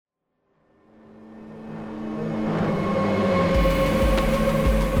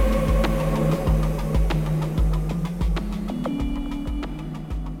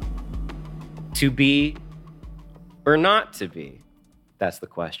To be or not to be? That's the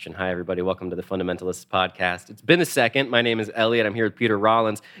question. Hi, everybody. Welcome to the Fundamentalists Podcast. It's been a second. My name is Elliott. I'm here with Peter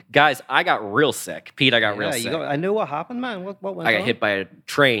Rollins. Guys, I got real sick. Pete, I got real sick. I know what happened, man. What went on? I got hit by a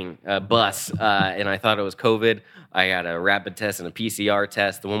train, a bus, and I thought it was COVID. I had a rapid test and a PCR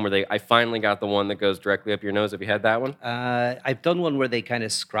test. The one where I finally got the one that goes directly up your nose. Have you had that one? I've done one where they kind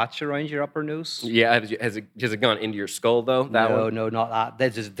of scratch around your upper nose. Yeah. Has it gone into your skull, though? No, not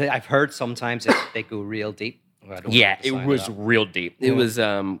that. I've heard sometimes they go real deep. Yeah, it was real deep. It was,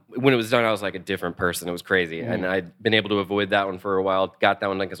 when it was done, I was like a different person. It was crazy. And I'd been able to avoid that one for a while. Got that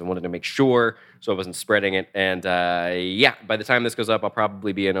one because I wanted to make sure so I wasn't spreading it. And by the time this goes up, I'll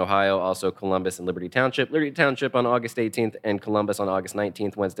probably be in Ohio, also Columbus and Liberty Township. Liberty Township on August 18th and Columbus on August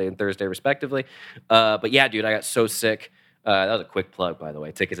 19th, Wednesday and Thursday, respectively. But yeah, dude, I got so sick. That was a quick plug, by the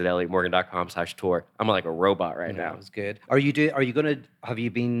way. Tickets at elliottmorgan.com/tour. I'm like a robot right now. That was good. Are you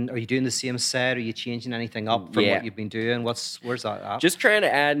doing the same set? Are you changing anything up from what you've been doing? Where's that at? Just trying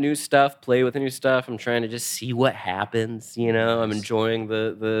to add new stuff, play with new stuff. I'm trying to just see what happens. You know, nice. I'm enjoying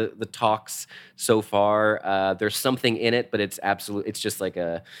the talks so far. There's something in it, but it's just like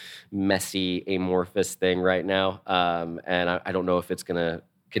a messy, amorphous thing right now. And I don't know if it's gonna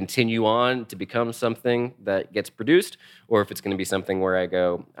continue on to become something that gets produced, or if it's going to be something where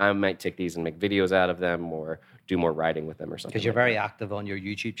I might take these and make videos out of them, or do more writing with them or something. Because you're very active on your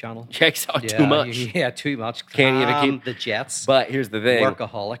YouTube channel. Too much. Too much. Can't even keep the jets. But here's the thing.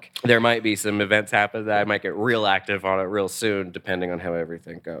 Workaholic. There might be some events happen that I might get real active on it real soon, depending on how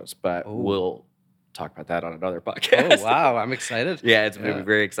everything goes. But we'll talk about that on another podcast. Oh, wow. I'm excited. Yeah, it's going to be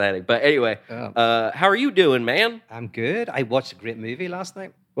very exciting. But anyway, how are you doing, man? I'm good. I watched a great movie last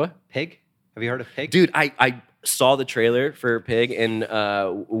night. What? Pig? Have you heard of Pig? Dude, I saw the trailer for Pig, and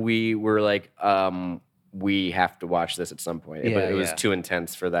we were like, we have to watch this at some point. But it was too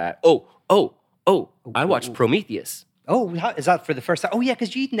intense for that. I watched Prometheus. Oh, is that for the first time? Oh, yeah,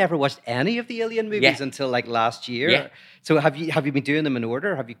 because you'd never watched any of the Alien movies until like last year. Yeah. So have you been doing them in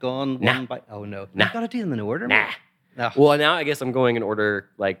order? Have you gone one by? Oh, no. Nah. You've got to do them in order? Nah. No. Well, now I guess I'm going in order,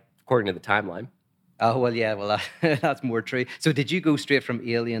 like, according to the timeline. Oh, well, yeah, that's more true. So did you go straight from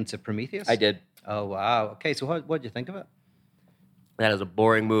Alien to Prometheus? I did. Oh, wow. Okay, so what did you think of it? That is a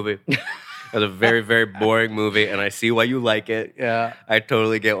boring movie. That's a very, very boring movie, and I see why you like it. Yeah. I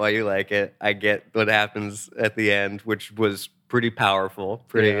totally get why you like it. I get what happens at the end, which was pretty powerful,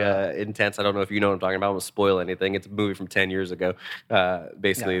 pretty intense. I don't know if you know what I'm talking about. I won't spoil anything. It's a movie from 10 years ago.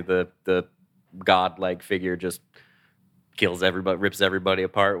 Basically, the godlike figure just kills everybody, rips everybody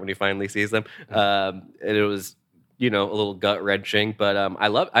apart when he finally sees them. And it was, a little gut-wrenching, but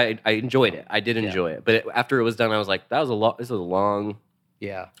I enjoyed it. I did enjoy it. But after it was done, I was like, this is a long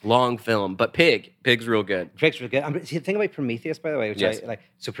film. But Pig's real good. Pig's real good. The thing about Prometheus, by the way, which I like.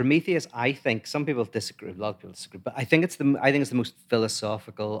 So Prometheus, I think some people disagree. A lot of people disagree, but I think it's the most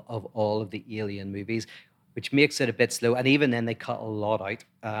philosophical of all of the Alien movies, which makes it a bit slow. And even then, they cut a lot out.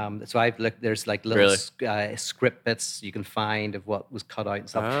 So I've looked. There's like little script bits you can find of what was cut out and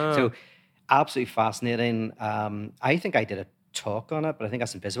stuff. Oh. So absolutely fascinating. I think I did a talk on it, but I think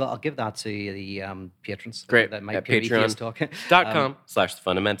that's invisible. I'll give that to the patrons. Great. That might at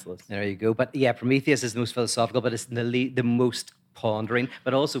patreon.com/fundamentalist. There you go. But yeah, Prometheus is the most philosophical, but it's the most pondering.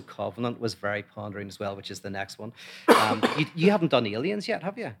 But also Covenant was very pondering as well, which is the next one. You haven't done Aliens yet,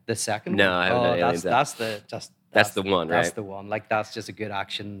 have you? The second No, one? I haven't done Aliens yet. That's the one, right? That's the one. Like, that's just a good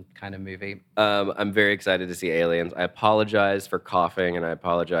action kind of movie. I'm very excited to see Aliens. I apologize for coughing, and I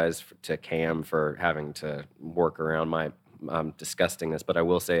apologize to Cam for having to work around my disgustingness, but I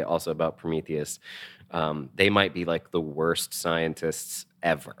will say also about Prometheus, they might be like the worst scientists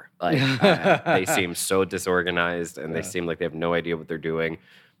ever. Like they seem so disorganized, and they seem like they have no idea what they're doing.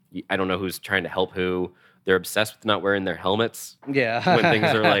 I don't know who's trying to help who. They're obsessed with not wearing their helmets. Yeah. When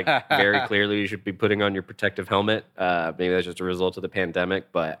things are like very clearly you should be putting on your protective helmet. Maybe that's just a result of the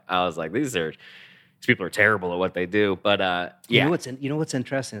pandemic, but I was like, these people are terrible at what they do. But you know what's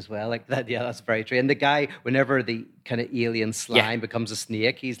interesting as well, like that. Yeah, that's very true. And the guy, whenever the kind of alien slime becomes a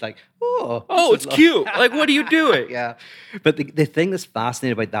snake, he's like, oh, it's cute. Like, what are you doing? Yeah. But the thing that's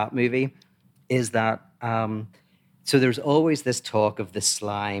fascinating about that movie is that so there's always this talk of the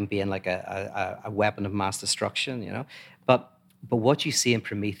slime being like a weapon of mass destruction, But what you see in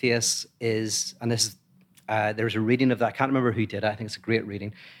Prometheus is, and this is there's a reading of that. I can't remember who did it. I think it's a great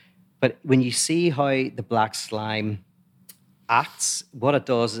reading. But when you see how the black slime acts, what it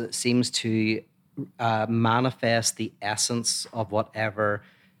does is it seems to manifest the essence of whatever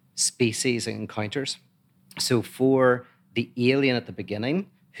species it encounters. So for the alien at the beginning,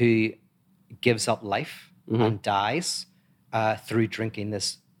 who gives up life and dies through drinking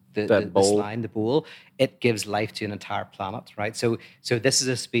this the slime, the bowl, it gives life to an entire planet, right? So this is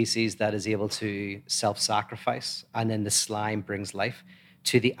a species that is able to self-sacrifice, and then the slime brings life.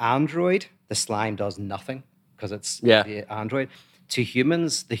 To the android, the slime does nothing because it's the android. To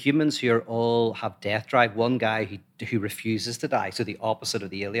humans, the humans who are all have death drive. One guy who refuses to die, so the opposite of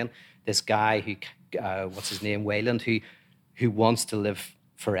the alien. This guy who, what's his name, Wayland, who wants to live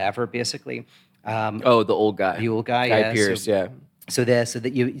forever, basically. The old guy. The old guy, Guy Pearce,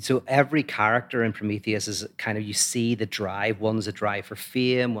 So every character in Prometheus is kind of, you see the drive. One's a drive for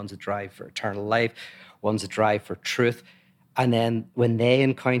fame, one's a drive for eternal life, one's a drive for truth. And then when they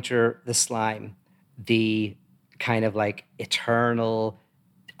encounter the slime, the kind of like eternal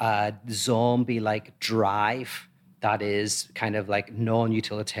zombie-like drive that is kind of like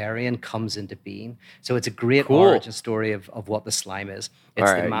non-utilitarian comes into being. So it's a great origin story of what the slime is.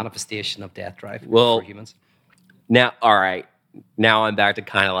 It's the manifestation of death drive for humans. Now, all right. Now I'm back to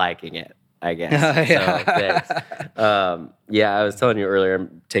kind of liking it, I guess. So thanks. I was telling you earlier,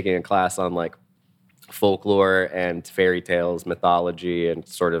 I'm taking a class on like folklore and fairy tales, mythology, and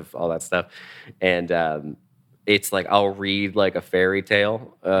sort of all that stuff. And it's like I'll read like a fairy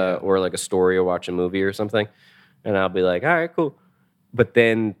tale or like a story or watch a movie or something, and I'll be like, all right, cool. But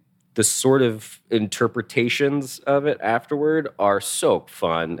then the sort of interpretations of it afterward are so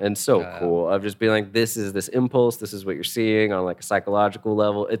fun and so cool. Of just being like, this is this impulse, this is what you're seeing on like a psychological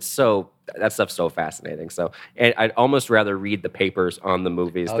level. That stuff's so fascinating. So, and I'd almost rather read the papers on the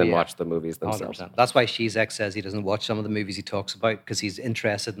movies than watch the movies themselves. 100%. That's why Shizek says he doesn't watch some of the movies he talks about, because he's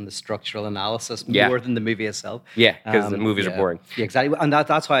interested in the structural analysis more than the movie itself. Yeah, because the movies are boring. Yeah, exactly. And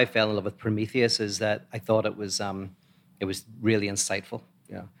that's why I fell in love with Prometheus, is that I thought it was really insightful.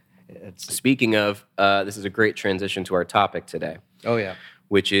 Yeah. Speaking of, this is a great transition to our topic today. Oh, yeah.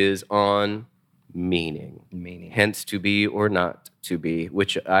 Which is on meaning. Hence, to be or not to be,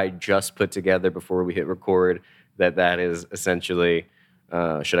 which I just put together before we hit record, that is essentially,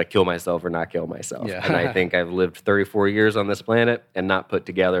 should I kill myself or not kill myself? Yeah. And I think I've lived 34 years on this planet and not put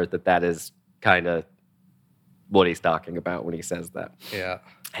together that is kind of what he's talking about when he says that. Yeah.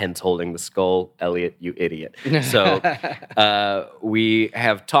 Hence holding the skull, Elliott, you idiot. So we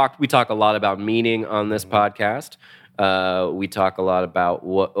talk a lot about meaning on this podcast. We talk a lot about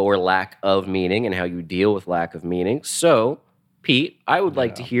what or lack of meaning and how you deal with lack of meaning. So, Pete, I would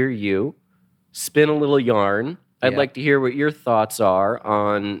like to hear you spin a little yarn. I'd like to hear what your thoughts are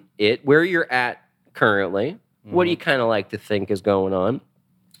on it, where you're at currently. What do you kind of like to think is going on?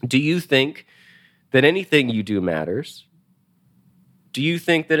 Do you think that anything you do matters? Do you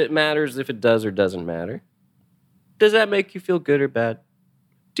think that it matters if it does or doesn't matter? Does that make you feel good or bad?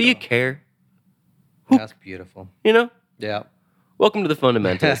 Do you care? That's beautiful. You know? Yeah. Welcome to the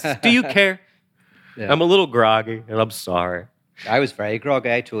Fundamentalists. Do you care? Yeah. I'm a little groggy, and I'm sorry. I was very groggy.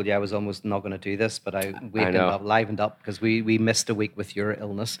 I told you I was almost not going to do this, but I livened up because we missed a week with your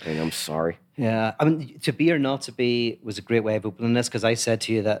illness. And I'm sorry. Yeah. I mean, to be or not to be was a great way of opening this, because I said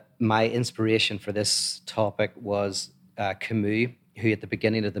to you that my inspiration for this topic was Camus, who at the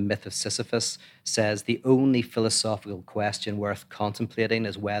beginning of the Myth of Sisyphus says the only philosophical question worth contemplating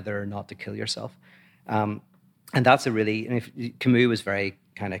is whether or not to kill yourself. And that's Camus was very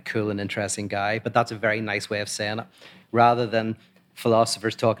kind of cool and interesting guy, but that's a very nice way of saying it. Rather than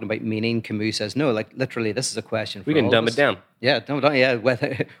philosophers talking about meaning, Camus says, no, like literally, this is a question for we can dumb it down. Yeah,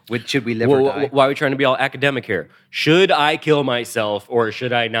 should we live or die? Why are we trying to be all academic here? Should I kill myself or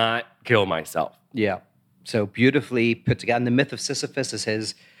should I not kill myself? Yeah. So beautifully put together. And the Myth of Sisyphus is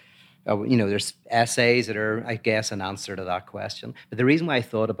his, there's essays that are, I guess, an answer to that question. But the reason why I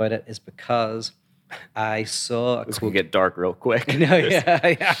thought about it is because I saw a This quote. Can get dark real quick. No,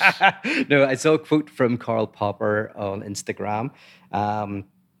 I saw a quote from Karl Popper on Instagram.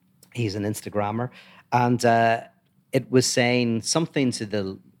 He's an Instagrammer. And it was saying something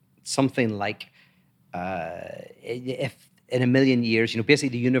like, if in a million years, basically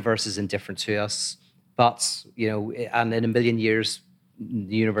the universe is indifferent to us, but, and in a million years,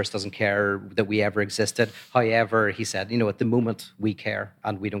 the universe doesn't care that we ever existed. However, he said, at the moment we care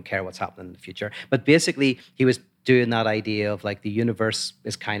and we don't care what's happening in the future. But basically, he was doing that idea of like the universe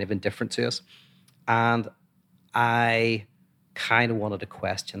is kind of indifferent to us. And I kind of wanted to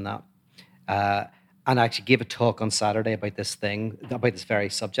question that. And I actually gave a talk on Saturday about this very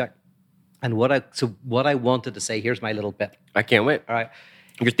subject. And what I wanted to say, here's my little bit. I can't wait. All right.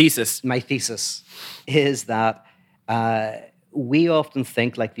 Your thesis. My thesis is that we often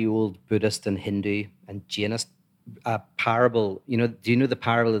think like the old Buddhist and Hindu and Jainist parable. Do you know the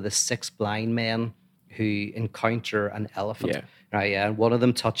parable of the 6 blind men who encounter an elephant? Yeah. Right, yeah. And one of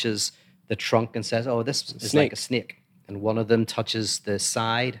them touches the trunk and says, oh, this is like a snake. and one of them touches the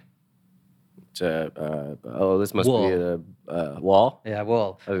side. This must Wall. be a wall. Yeah,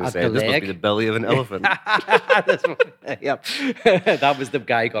 well, I was gonna at say the this must leg. be the belly of an elephant. Yep. That was the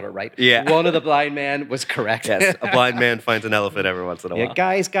guy who got it right. Yeah. One of the blind men was correct. Yes, a blind man finds an elephant every once in a Yeah, while.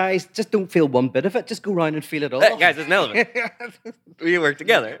 guys, just don't feel one bit of it. Just go around and feel it all. Hey, guys, it's an elephant. We work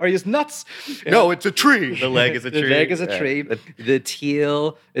together. Are you nuts? No, it's a tree. The leg is a tree. The leg is a Yeah. tree. The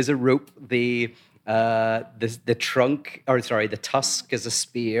tail is a rope. The trunk, or sorry, the tusk is a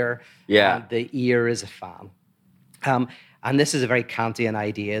spear. Yeah. And the ear is a fan. And this is a very Kantian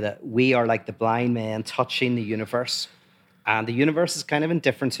idea that we are like the blind man touching the universe. And the universe is kind of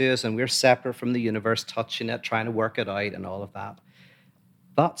indifferent to us, and we're separate from the universe, touching it, trying to work it out, and all of that.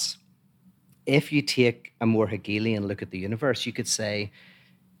 But if you take a more Hegelian look at the universe, you could say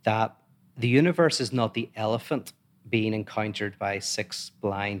that the universe is not the elephant being encountered by 6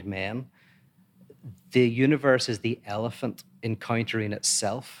 blind men. The universe is the elephant encountering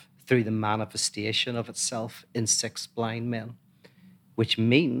itself through the manifestation of itself in 6 blind men, which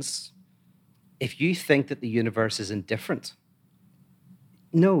means if you think that the universe is indifferent,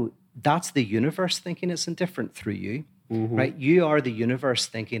 no, that's the universe thinking it's indifferent through you, right? You are the universe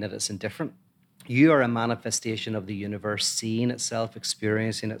thinking that it's indifferent. You are a manifestation of the universe seeing itself,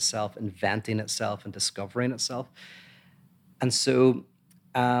 experiencing itself, inventing itself, and discovering itself. And so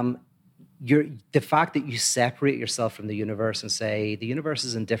the fact that you separate yourself from the universe and say, the universe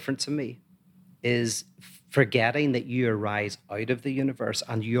is indifferent to me, is forgetting that you arise out of the universe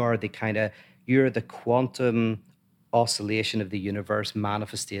and you're the quantum oscillation of the universe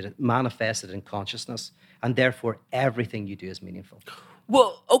manifested in consciousness. And therefore, everything you do is meaningful.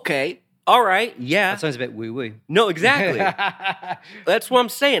 Well, okay. All right. Yeah. That sounds a bit woo-woo. No, exactly. That's what I'm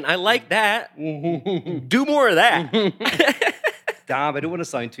saying. I like that. Do more of that. Damn, I don't want to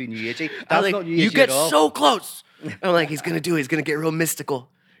sound too new agey. I That's like, not new you agey get at all. so close. I'm like, he's gonna do it. He's gonna get real mystical.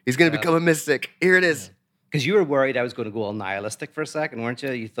 He's gonna become a mystic. Here it is. Because you were worried I was going to go all nihilistic for a second, weren't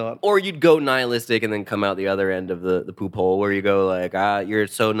you? You thought, Or you'd go nihilistic and then come out the other end of the poop hole where you go like, you're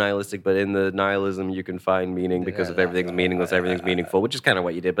so nihilistic, but in the nihilism you can find meaning because if everything's meaningless, everything's meaningful, which is kind of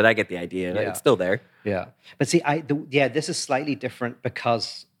what you did. But I get the idea. Yeah. It's still there. yeah. But see, this is slightly different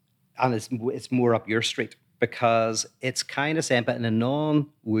because, and it's more up your street, because it's kind of saying, but in a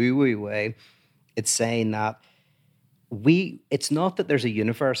non-woo-woo way, it's saying that it's not that there's a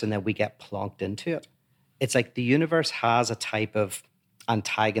universe and then we get plonked into it. It's like the universe has a type of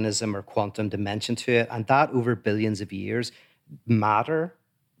antagonism or quantum dimension to it, and that over billions of years, matter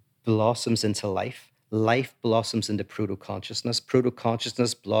blossoms into life. Life blossoms into proto-consciousness.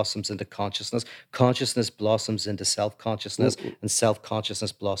 Proto-consciousness blossoms into consciousness. Consciousness blossoms into self-consciousness, and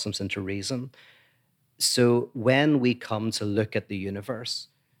self-consciousness blossoms into reason. So when we come to look at the universe,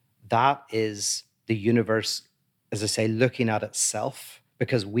 that is the universe, as I say, looking at itself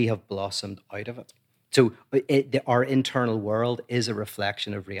because we have blossomed out of it. So our internal world is a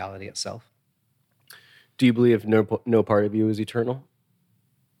reflection of reality itself. Do you believe no part of you is eternal?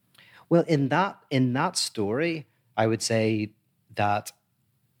 Well, in that story, I would say that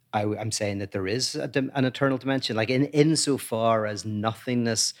I'm saying that there is an eternal dimension, like insofar as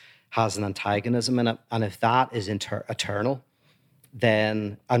nothingness has an antagonism in it, and if that is eternal,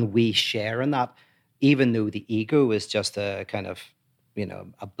 then and we share in that, even though the ego is just a kind of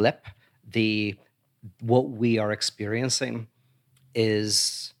a blip, what we are experiencing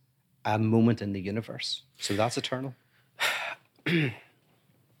is a moment in the universe. So that's eternal.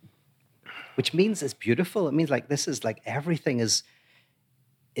 Which means it's beautiful. It means like this is like everything is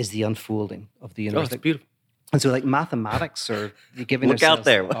the unfolding of the universe. Oh, it's beautiful. And so like mathematics or giving Look out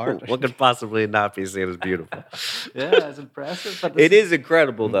there. art. What could possibly not be seen as beautiful? Yeah, it's impressive. But It is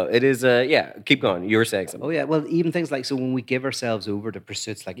incredible, though. It is, keep going. You were saying something. Oh, yeah. Well, even things like, so when we give ourselves over to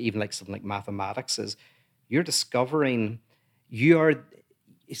pursuits, like even like something like mathematics is, you're discovering,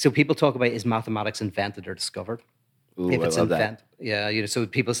 so people talk about, is mathematics invented or discovered? Ooh, I love that. Yeah, so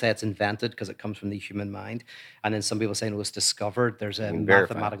people say it's invented because it comes from the human mind. And then some people say, no, it's discovered. There's a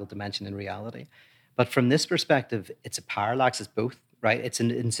mathematical dimension in reality. But from this perspective, it's a parallax. It's both, right? It's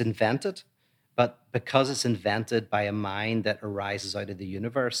invented, but because it's invented by a mind that arises out of the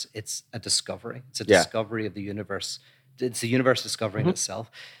universe, it's a discovery. It's a discovery of the universe. It's the universe discovering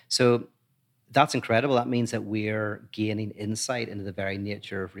itself. So that's incredible. That means that we're gaining insight into the very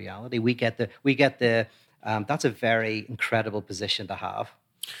nature of reality. We get the. That's a very incredible position to have,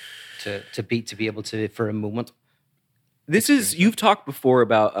 to be able to, for a moment. You've talked before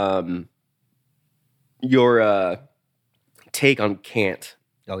about your take on Kant.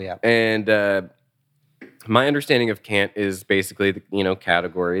 Oh yeah, and My understanding of Kant is basically,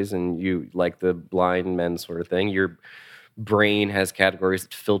 categories, and you like the blind men sort of thing. Your brain has categories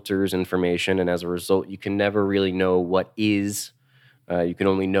that filters information, and as a result, you can never really know what is. You can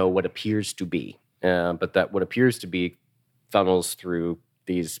only know what appears to be, but that what appears to be funnels through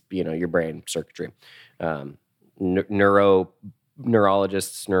these, your brain circuitry. Neurologists,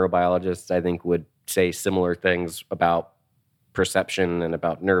 neurobiologists, I think, would say similar things about perception and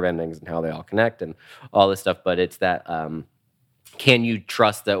about nerve endings and how they all connect and all this stuff. But it's that can you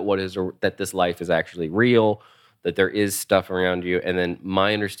trust that that this life is actually real, that there is stuff around you? And then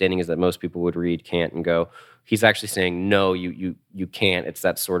my understanding is that most people would read Kant and go, he's actually saying, no, you can't. It's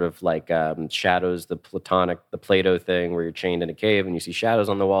that sort of like shadows, the Plato thing where you're chained in a cave and you see shadows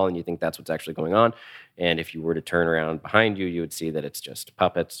on the wall and you think that's what's actually going on. And if you were to turn around behind you, you would see that it's just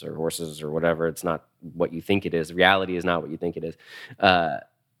puppets or horses or whatever. It's not what you think it is. Reality is not what you think it is.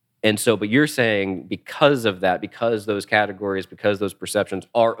 And so, but you're saying because of that, because those categories, because those perceptions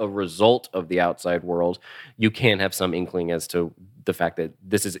are a result of the outside world, you can have some inkling as to the fact that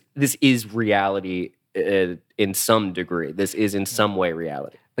this is reality in some degree. This is in some way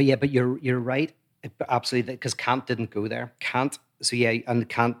reality. But you're right, absolutely, because Kant didn't go there. Kant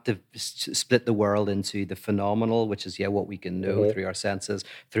split the world into the phenomenal, which is what we can know through our senses,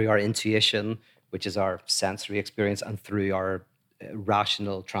 through our intuition, which is our sensory experience, and through our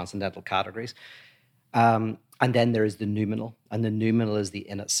rational transcendental categories. And then there is the noumenal, and the noumenal is the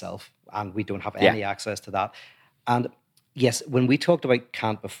in itself, and we don't have any access to that. And yes, when we talked about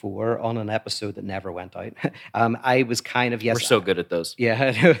Kant before on an episode that never went out, I was kind of, We're so good at those.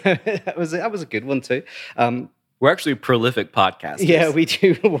 Yeah, that was a good one too. We're actually prolific podcasters. Yeah, we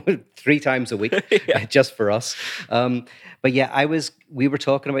do 3 times a week just for us. But yeah, we were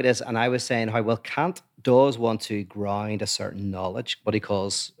talking about this, and I was saying how, well, Kant does want to ground a certain knowledge, what he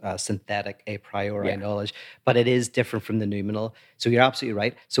calls synthetic a priori knowledge, but it is different from the noumenal. So you're absolutely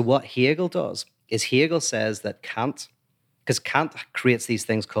right. So what Hegel does is Hegel says that because Kant creates these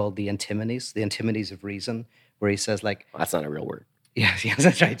things called the antinomies of reason, where he says like... Well, that's not a real word. Yes,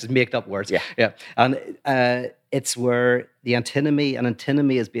 that's right. Just make up words. Yeah. And it's where the antinomy, an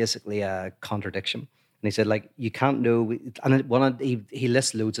antinomy is basically a contradiction. And he said, like, you can't know, and he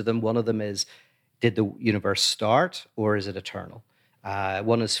lists loads of them. One of them is, did the universe start or is it eternal?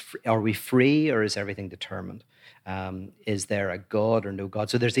 One is, are we free or is everything determined? Is there a God or no God?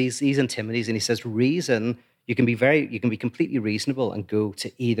 So there's these antinomies, and he says reason, you can be completely reasonable and go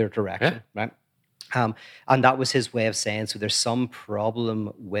to either direction, right? And that was his way of saying, so there's some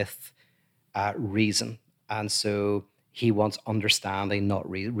problem with reason. And so he wants understanding, not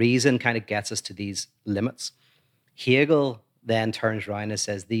reason. Reason kind of gets us to these limits. Hegel then turns around and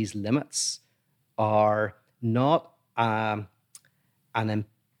says these limits are not an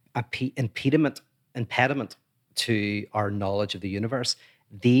impediment to our knowledge of the universe.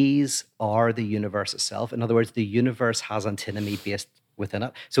 These are the universe itself. In other words, the universe has antinomy based within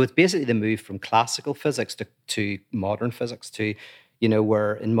it. So it's basically the move from classical physics to modern physics to,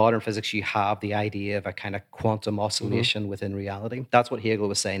 where in modern physics you have the idea of a kind of quantum oscillation within reality. That's what Hegel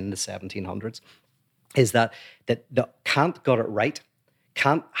was saying in the 1700s, is that Kant got it right.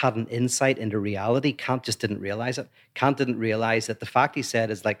 Kant had an insight into reality. Kant just didn't realize it. Kant didn't realize that the fact he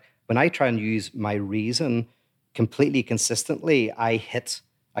said is like, when I try and use my reason completely consistently, I hit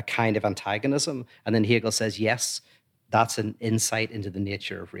a kind of antagonism. And then Hegel says, yes, that's an insight into the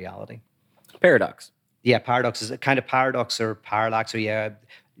nature of reality. Paradox. Yeah, paradox is a kind of paradox or parallax or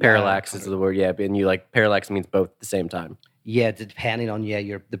parallax is the word, and you like parallax means both at the same time. Yeah, depending on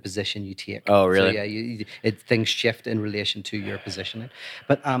the position you take. Oh, really? So things shift in relation to your positioning.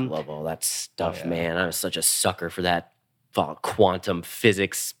 But I love all that stuff, man. I was such a sucker for that quantum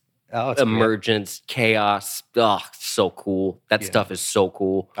physics. Emergence, great. Chaos. Oh, so cool. That stuff is so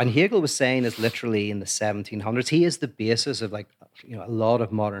cool. And Hegel was saying is literally in the 1700s. He is the basis of a lot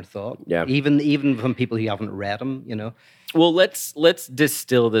of modern thought. Yeah. Even from people who haven't read him, Well, let's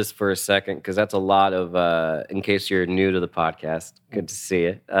distill this for a second, because that's a lot of, in case you're new to the podcast, good to see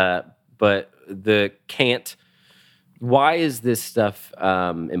it. But the Kant, why is this stuff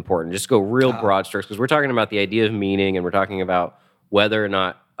important? Just go real broad strokes, because we're talking about the idea of meaning, and we're talking about whether or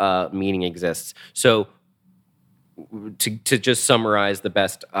not meaning exists. So to just summarize the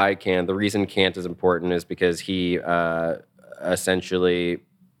best I can, the reason Kant is important is because he essentially,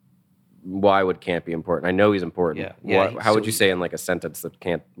 why would Kant be important? I know he's important. Yeah. How would you say in like a sentence that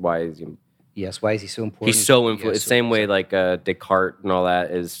Kant, why is he? Yes. Why is he so important? He's so Yeah, influential. Same way like Descartes and all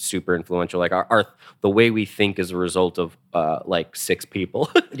that is super influential. Like the way we think is a result of like 6 people.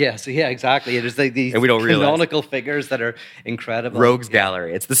 Yeah, so yeah, exactly. There's like these And we don't realize. canonical figures that are incredible. Rogues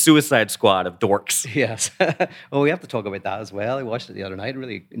Gallery. It's the Suicide Squad of dorks. Yes. Oh, we have to talk about that as well. I watched it the other night.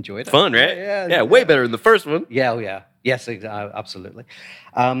 Really enjoyed it. Fun, right? Yeah, way better than the first one. Yeah, oh yeah. Yes, absolutely.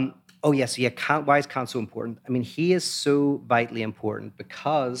 Oh, yes, yeah, Kant, why is Kant so important? I mean, he is so vitally important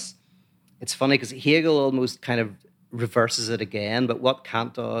because it's funny because Hegel almost kind of reverses it again, but what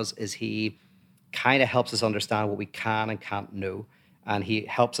Kant does is he kind of helps us understand what we can and can't know, and he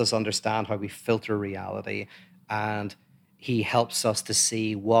helps us understand how we filter reality, and he helps us to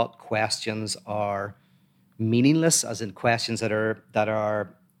see what questions are meaningless, as in questions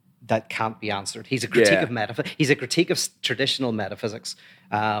that can't be answered. He's a critique of metaphysics. He's a critique of traditional metaphysics,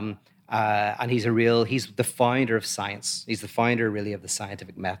 and he's the founder of science. He's the founder, really, of the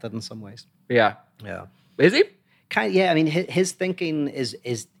scientific method in some ways. Yeah. Is he? Yeah. I mean, his thinking is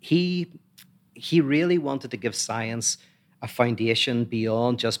he really wanted to give science a foundation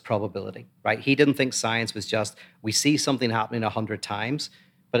beyond just probability, right? He didn't think science was just, we see something happening 100 times,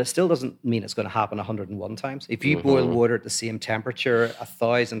 but it still doesn't mean it's going to happen 101 times. If you boil water at the same temperature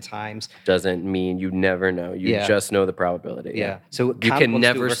 1,000 times... Doesn't mean you never know. You just know the probability. Yeah. So you can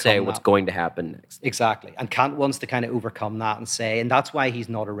never say what's going to happen next. Exactly. And Kant wants to kind of overcome that and say, and that's why he's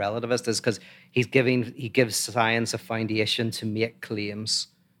not a relativist, is because he gives science a foundation to make claims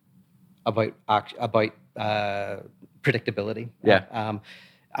about predictability. Yeah.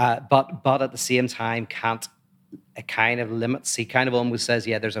 But at the same time, Kant... it kind of limits, he kind of almost says,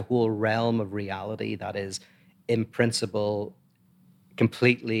 there's a whole realm of reality that is, in principle,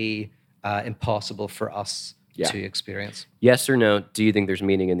 completely impossible for us to experience. Yes or no, do you think there's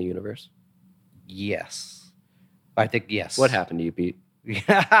meaning in the universe? Yes. I think yes. What happened to you, Pete?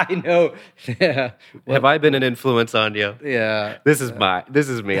 Yeah, I know. Yeah. Have I been an influence on you? Yeah. This is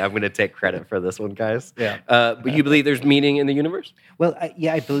me. I'm going to take credit for this one, guys. Yeah. But you believe there's meaning in the universe? Well,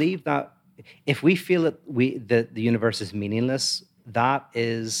 I believe that if we feel that the universe is meaningless, that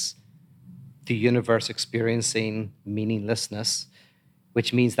is the universe experiencing meaninglessness,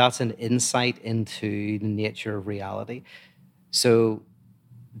 which means that's an insight into the nature of reality. So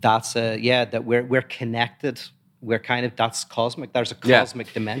that's that we're connected. We're kind of, that's cosmic. There's a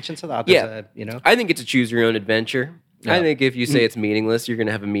cosmic dimension to that. I think it's a choose your own adventure. Yeah. I think if you say it's meaningless, you're going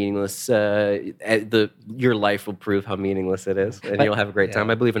to have a meaningless. Your life will prove how meaningless it is, and you'll have a great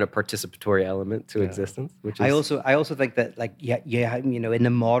time. I believe in a participatory element to existence. Which is, I also think that in the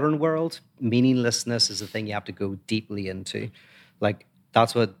modern world, meaninglessness is a thing you have to go deeply into. Like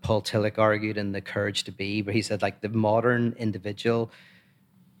that's what Paul Tillich argued in The Courage to Be, where he said like the modern individual,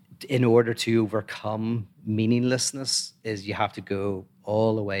 in order to overcome meaninglessness, is you have to go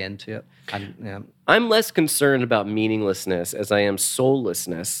all the way into it. And, I'm less concerned about meaninglessness as I am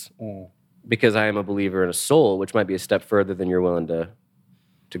soullessness, because I am a believer in a soul, which might be a step further than you're willing to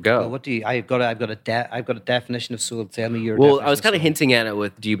go. Well, what do you? I've got a definition of soul. Tell me your. Well, I was kind of hinting at it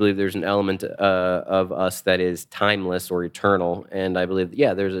with, do you believe there's an element of us that is timeless or eternal? And I believe,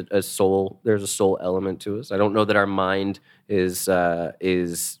 there's a soul. There's a soul element to us. I don't know that our mind is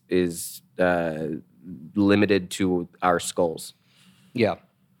limited to our skulls. Yeah.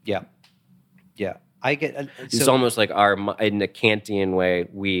 I get. It's almost like in a Kantian way,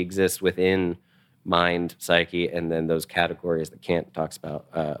 we exist within mind, psyche, and then those categories that Kant talks about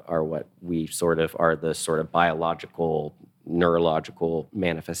are what we sort of are, the sort of biological, neurological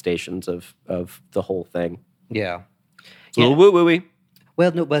manifestations of the whole thing. Yeah. It's a little woo-woo-y.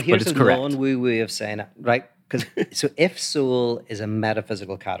 Well, no, but here's a non-woo-woo of saying it, right? So if soul is a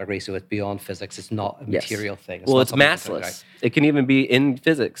metaphysical category, so it's beyond physics, it's not a material thing. It's massless. Right? It can even be in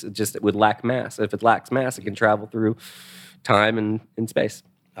physics. It would lack mass. If it lacks mass, it can travel through time and space.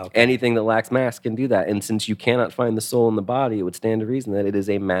 Okay. Anything that lacks mass can do that. And since you cannot find the soul in the body, it would stand to reason that it is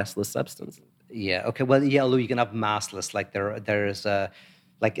a massless substance. Yeah. Okay. Well, although you can have massless, like there's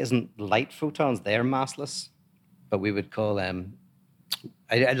isn't light photons? They're massless, but we would call them.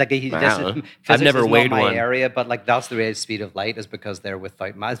 I've never weighed my one. Area, but like that's the rate speed of light is because they're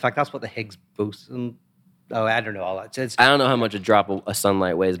without mass. In fact, that's what the Higgs boson. Oh, I don't know all that. I don't know how much a drop of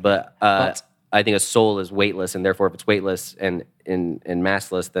sunlight weighs, but I think a soul is weightless, and therefore, if it's weightless and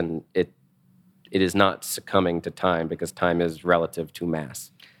massless, then it is not succumbing to time because time is relative to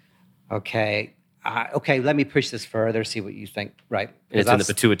mass. Okay. Let me push this further, see what you think. Right. It's in the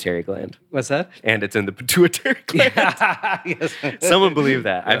pituitary gland. What's that? And it's in the pituitary gland. Yes. Someone believed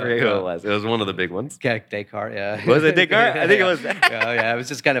that. I forget who it was. It was one of the big ones. Descartes, yeah. Was it Descartes? I think it was. It was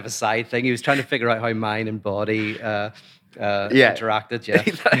just kind of a side thing. He was trying to figure out how mind and body interacted.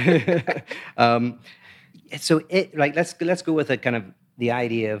 Yeah. So let's go with a kind of the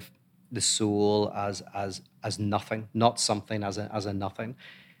idea of the soul as nothing, not something as a nothing.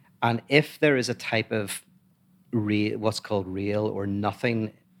 And if there is a type of what's called real or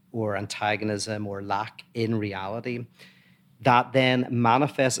nothing or antagonism or lack in reality, that then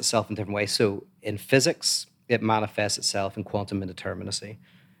manifests itself in different ways. So in physics, it manifests itself in quantum indeterminacy.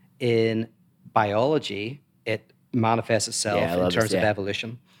 In biology, it manifests itself in terms of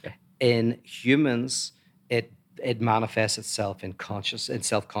evolution. Yeah. In humans, it manifests itself in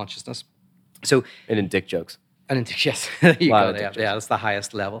self-consciousness. So and in dick jokes. And in yes, you got it. Yeah, that's the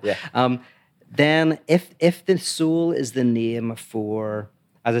highest level. Yeah. Then if the soul is the name for,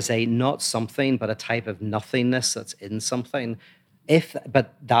 as I say, not something, but a type of nothingness that's in something, I think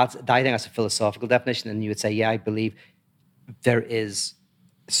that's a philosophical definition, and you would say, yeah, I believe there is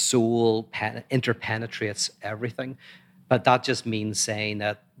soul interpenetrates everything, but that just means saying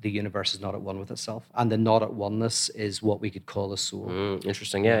that the universe is not at one with itself, and the not at oneness is what we could call a soul.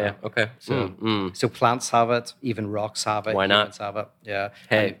 Interesting. Yeah. Okay. So plants have it, even rocks have it. Why not? Humans have it. Yeah.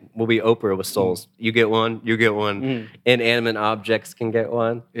 Hey, we'll be Oprah with souls. You get one. You get one. Inanimate objects can get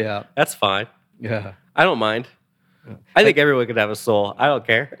one. Yeah. That's fine. Yeah. I don't mind. I think everyone could have a soul. I don't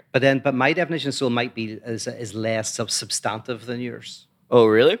care. But my definition of soul might be is less substantive than yours. Oh,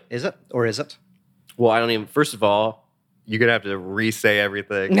 really? Is it? Or is it? Well, I don't even. First of all, you're going to have to re-say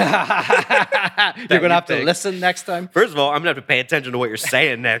everything. You're going to have to listen next time? First of all, I'm going to have to pay attention to what you're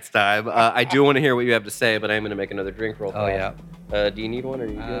saying next time. I do want to hear what you have to say, but I'm going to make another drink roll. Oh, yeah. Do you need one, or are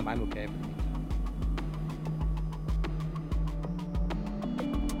you good? I'm okay.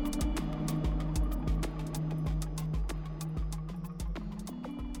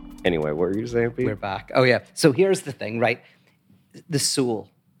 Anyway, what were you saying, Pete? We're back. Oh, yeah. So here's the thing, right? The soul.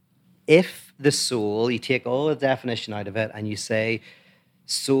 If the soul, you take all the definition out of it and you say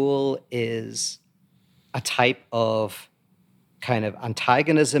soul is a type of kind of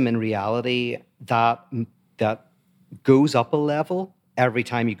antagonism in reality that goes up a level every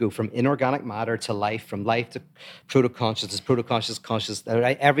time you go from inorganic matter to life, from life to proto-consciousness, consciousness.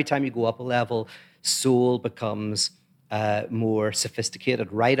 Right? Every time you go up a level, soul becomes more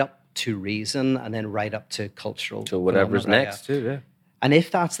sophisticated, right up to reason, and then right up to cultural. To whatever's next, too, yeah. And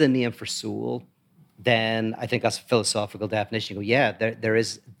if that's the name for soul, then I think that's a philosophical definition. You go, yeah, there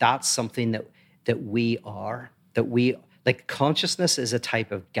is, that's something that we are, like consciousness is a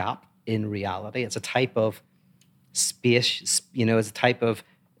type of gap in reality. It's a type of space, it's a type of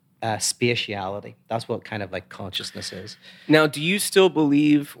spatiality. That's what kind of like consciousness is. Now, do you still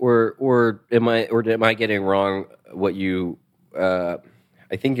believe, or am I getting wrong what you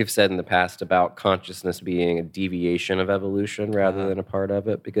I think you've said in the past about consciousness being a deviation of evolution rather than a part of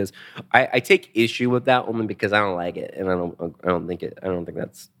it? Because I take issue with that only because I don't like it, and I don't think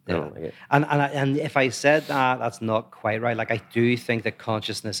that's. I don't like it. And if I said that, that's not quite right. Like I do think that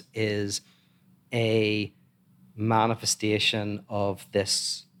consciousness is a manifestation of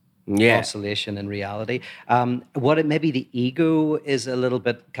this oscillation in reality. Maybe the ego is a little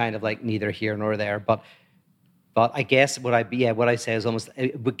bit kind of like neither here nor there, but I guess what I say is almost,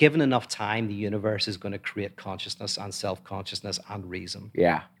 but given enough time, the universe is going to create consciousness and self-consciousness and reason.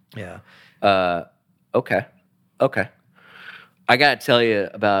 Yeah. Yeah. Okay. I got to tell you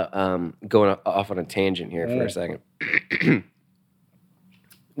about going off on a tangent here for a second.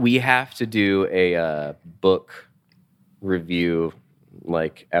 We have to do a book review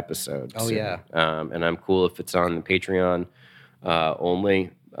like episode. Oh, soon. Yeah. And I'm cool if it's on the Patreon only,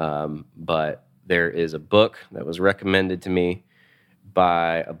 but there is a book that was recommended to me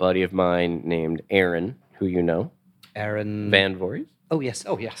by a buddy of mine named Aaron, who you know. Aaron Van Voorhees. Oh, yes.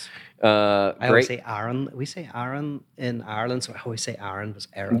 I always say Aaron. We say Aaron in Ireland, so I always say Aaron was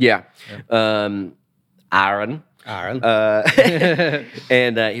Aaron. Yeah. Aaron. And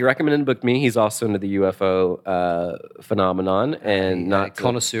he recommended a book to me. He's also into the UFO phenomenon and not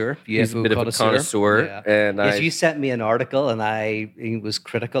connoisseur. He's a bit of a connoisseur. Yeah. And yes, you sent me an article, and I was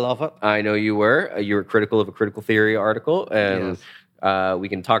critical of it. I know you were. You were critical of a critical theory article, and we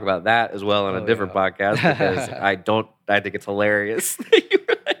can talk about that as well on a different podcast because I think it's hilarious. You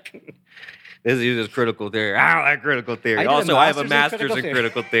were like, this is critical theory. I don't like critical theory. Also, I have a master's in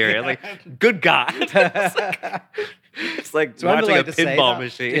critical theory. I'm like, good God. It's like so watching a pinball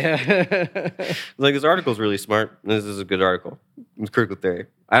machine. Yeah. Like, this article's really smart. This is a good article. It's critical theory.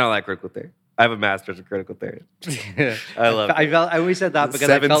 I don't like critical theory. I have a master's in critical theory. I love it. I always said that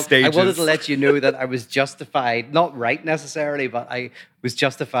because I wanted to let you know that I was justified, not right necessarily, but I was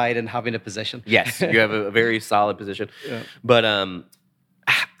justified in having a position. Yes, you have a very solid position. Yeah. But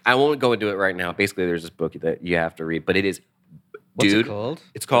I won't go into it right now. Basically, there's this book that you have to read, but it is, What's dude. it called?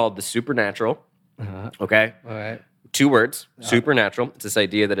 It's called The Supernatural. Uh-huh. Okay. All right. 2 words. Supernatural. It's this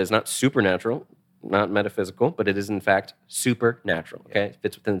idea that is not supernatural, not metaphysical, but it is in fact supernatural. Okay. It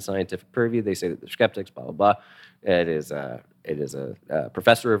fits within the scientific purview. They say that they're skeptics. Blah blah blah. It is a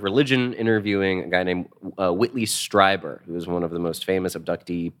professor of religion interviewing a guy named Whitley Strieber, who is one of the most famous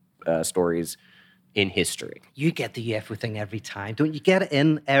abductee stories in history. You get the UFO thing every time. Don't you get it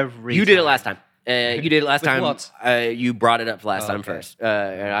in every You did it last time. You did it last With time. what? You brought it up last time first.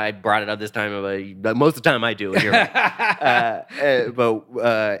 And I brought it up this time. Most of the time I do. And you're right.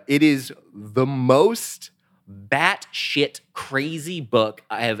 But it is the most batshit crazy book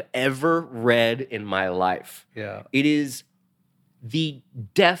I have ever read in my life. Yeah. It is the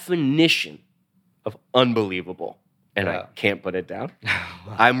definition of unbelievable. And I can't put it down.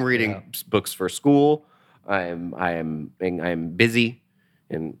 I'm reading books for school. I am busy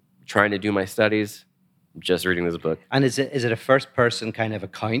and trying to do my studies. I'm just reading this book. And is it a first person kind of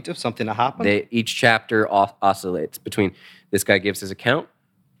account of something that happened? Each chapter oscillates between this guy gives his account,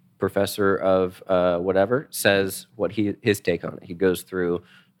 professor of whatever says what his take on it. He goes through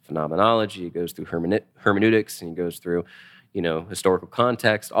phenomenology, he goes through hermeneutics, and he goes through historical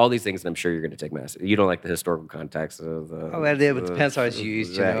context, all these things that I'm sure you're going to take massive. You don't like the historical context of the... Oh, well, it depends how it's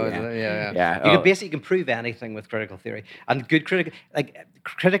used, Yeah. You can prove anything with critical theory. And good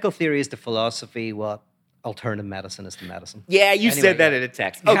critical theory is to philosophy what alternative medicine is to medicine. Yeah, you said that in a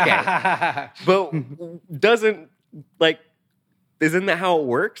text. Okay. But isn't that how it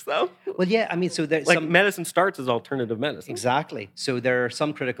works, though? Well, yeah, I mean, so there's medicine starts as alternative medicine. Exactly. So there are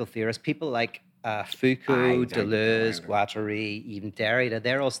some critical theorists, people like Foucault, Deleuze, Guattari, even Derrida,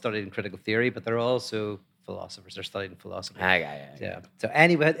 they're all studied in critical theory, but they're also philosophers. They're studying philosophy. Yeah. So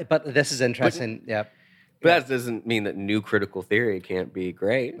anyway, but this is interesting. But that doesn't mean that new critical theory can't be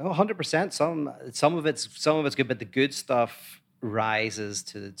great. No, 100%. Some of it's good, but the good stuff rises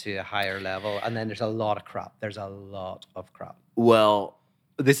to a higher level, and then there's a lot of crap. Well,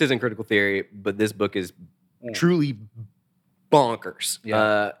 this isn't critical theory, but this book is truly bonkers.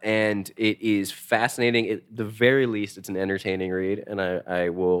 And it is fascinating. At the very least, it's an entertaining read, and I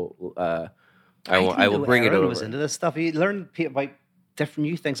will bring it over. Was into this stuff. You learn about different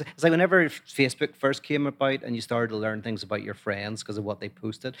new things. It's like whenever Facebook first came about, and you started to learn things about your friends because of what they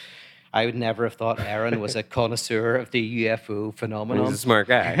posted. I would never have thought Aaron was a connoisseur of the UFO phenomenon. He's a smart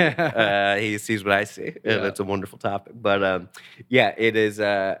guy. He sees what I see, and it's a wonderful topic. But it is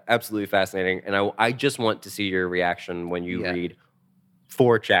absolutely fascinating, and I just want to see your reaction when you read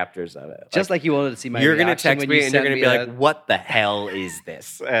 4 chapters of it. Just like you wanted to see my reaction. You're going to text me, and you're going to be like, what the hell is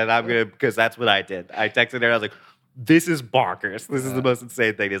this? And I'm going to, because that's what I did. I texted her, and I was like, this is bonkers. This is the most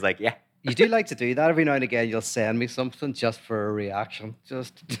insane thing. He's like, yeah. You do like to do that every now and again. You'll send me something just for a reaction.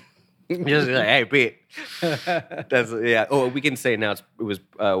 Just like, hey, Pete. Oh, we can say now. It was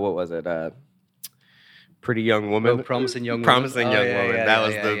what was it? Pretty Young Woman. Promising Young Woman. Promising Young Woman.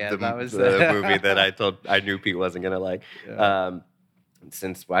 That was the movie that I knew Pete wasn't gonna like.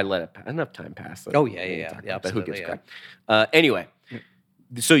 Since I let enough time pass. Oh yeah. But who gives a crap? Anyway,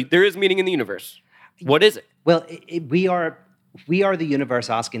 so there is meaning in the universe. What is it? Well, we are the universe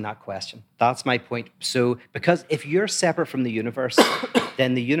asking that question. That's my point. So, because if you're separate from the universe,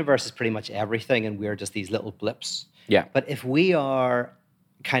 then the universe is pretty much everything, and we're just these little blips. Yeah. But if we are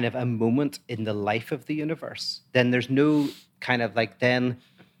kind of a moment in the life of the universe, then there's no kind of like then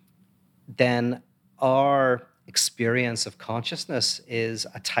our experience of consciousness is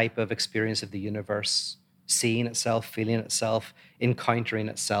a type of experience of the universe, seeing itself, feeling itself, encountering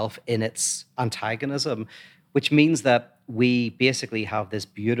itself in its antagonism, which means that we basically have this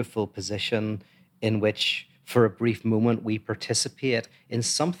beautiful position in which, for a brief moment, we participate in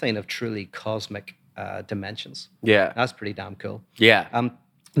something of truly cosmic dimensions. Yeah. That's pretty damn cool. Yeah.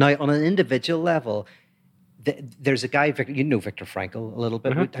 Now, on an individual level, there's a guy, you know Viktor Frankl a little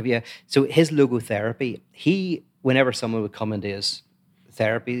bit. Mm-hmm. Have you? So his logotherapy, whenever someone would come into his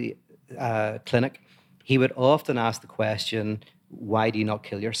therapy clinic, he would often ask the question, why do you not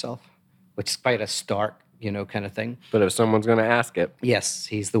kill yourself? Which is quite a stark, kind of thing. But if someone's going to ask it. Yes,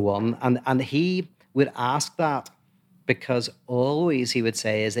 he's the one. And he would ask that because always he would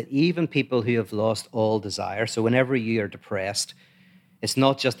say is that even people who have lost all desire, so whenever you are depressed, it's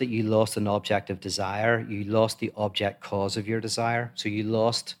not just that you lost an object of desire, you lost the object cause of your desire. So you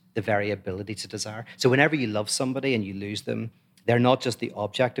lost the very ability to desire. So whenever you love somebody and you lose them, they're not just the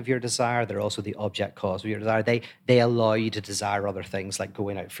object of your desire, they're also the object cause of your desire. They allow you to desire other things like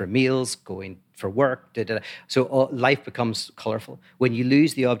going out for meals, going for work. So life becomes colorful. When you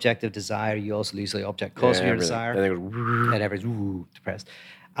lose the object of desire, you also lose the object cause of your desire. And everyone's depressed.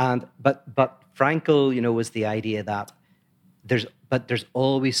 And but Frankel, was the idea that there's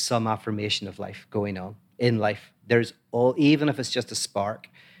always some affirmation of life going on in life. There's all, even if it's just a spark,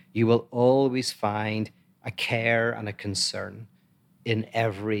 you will always find a care and a concern in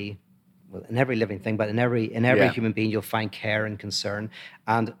every living thing, but in every human being, you'll find care and concern.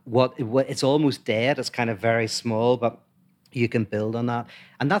 And what it's almost dead. It's kind of very small, but you can build on that.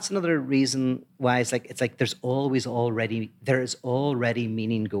 And that's another reason why it's like there is already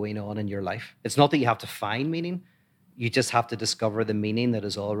meaning going on in your life. It's not that you have to find meaning. You just have to discover the meaning that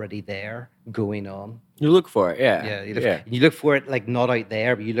is already there going on. You look for it, yeah. Yeah, you look for it, like, not out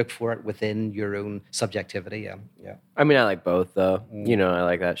there, but you look for it within your own subjectivity. Yeah. I mean, I like both, though. I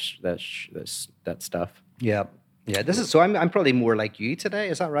like that stuff. Yeah. So I'm probably more like you today.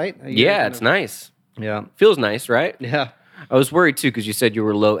 Is that right? Yeah, it's nice. Yeah. Feels nice, right? Yeah. I was worried, too, because you said you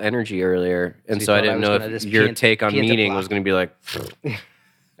were low energy earlier, and so I didn't know if your take on meaning was going to be like...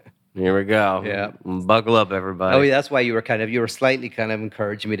 Here we go. Yeah. Buckle up, everybody. Oh, yeah, that's why you were slightly kind of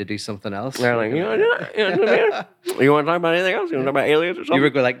encouraging me to do something else. They're like, you want to talk about anything else? You want to talk about aliens or something? You were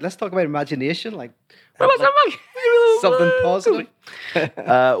going like, let's talk about imagination, like something positive.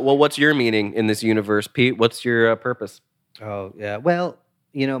 Well, what's your meaning in this universe, Pete? What's your purpose? Oh, yeah. Well,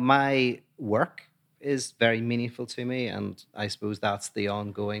 my work is very meaningful to me, and I suppose that's the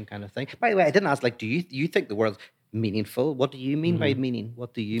ongoing kind of thing. By the way, I didn't ask, like, do you think the world's meaningful? What do you mean by meaning?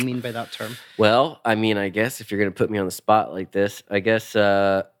 What do you mean by that term? Well, I mean, I guess if you're going to put me on the spot like this, I guess,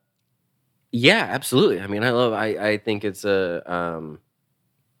 yeah, absolutely. I mean, I think it's I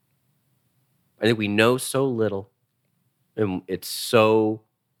think we know so little, and it's so,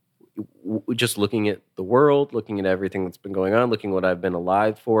 just looking at the world, looking at everything that's been going on, looking at what I've been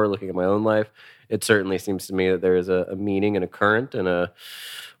alive for, looking at my own life, it certainly seems to me that there is a meaning and a current and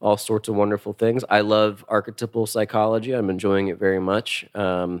all sorts of wonderful things. I love archetypal psychology. I'm enjoying it very much.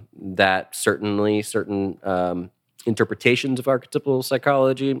 That certainly certain interpretations of archetypal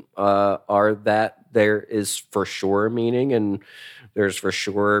psychology are that there is for sure meaning, and there's for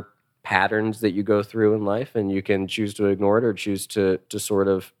sure patterns that you go through in life, and you can choose to ignore it or choose to sort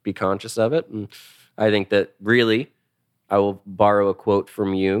of be conscious of it. And I think that really, I will borrow a quote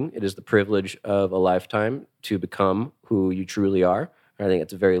from you. It is the privilege of a lifetime to become who you truly are. I think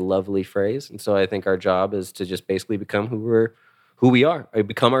it's a very lovely phrase. And so I think our job is to just basically become who we are, or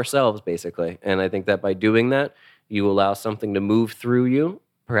become ourselves, basically. And I think that by doing that, you allow something to move through you,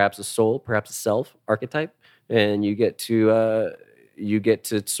 perhaps a soul, perhaps a self archetype, and you get to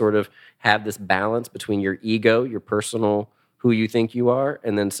sort of have this balance between your ego, your personal, who you think you are,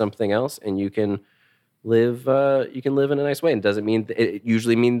 and then something else, and you can live in a nice way. And doesn't mean it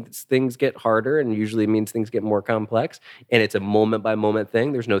usually means things get harder, and usually means things get more complex, and it's a moment by moment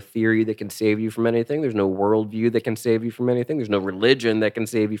thing. There's no theory that can save you from anything. There's no worldview that can save you from anything. There's no religion that can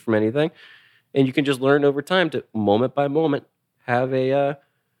save you from anything. And you can just learn over time to, moment by moment, have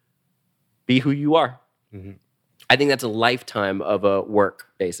be who you are. Mm-hmm. I think that's a lifetime of work,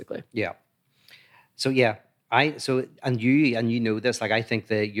 basically. Yeah. So yeah, and you know this. Like, I think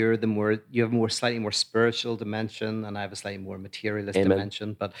that you have a slightly more spiritual dimension, and I have a slightly more materialist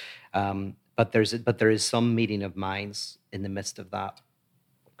dimension. But there is some meeting of minds in the midst of that.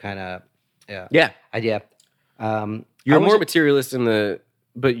 Kind of, yeah. Yeah. You're more materialist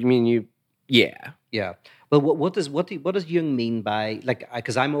but you mean you, yeah. Yeah. Well, what does Jung mean by, like?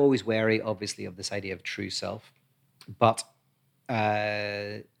 Because I'm always wary, obviously, of this idea of true self. But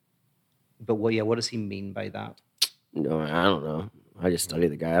what does he mean by that? No, I don't know. I just study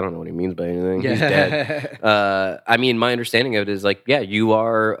the guy. I don't know what he means by anything. He's dead. I mean, my understanding of it is like, yeah, you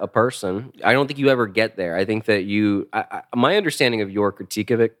are a person. I don't think you ever get there. I think that my understanding of your critique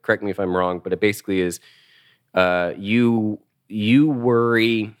of it, correct me if I'm wrong, but it basically is you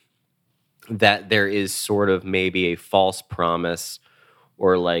worry that there is sort of maybe a false promise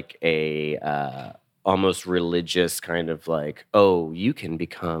or like a almost religious kind of like, oh, you're going to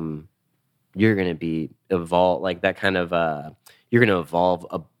be evolved, like that kind of, you're going to evolve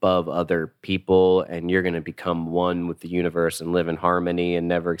above other people, and you're going to become one with the universe and live in harmony and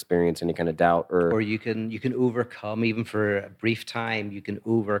never experience any kind of doubt. Or you can overcome, even for a brief time, you can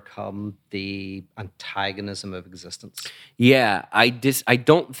overcome the antagonism of existence. Yeah, I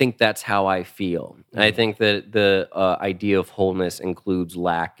don't think that's how I feel. Mm-hmm. I think that the idea of wholeness includes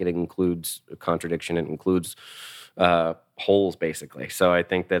lack, it includes contradiction, it includes holes, basically. So I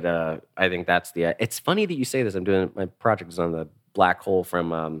think that that's it's funny that you say this. My project is on the black hole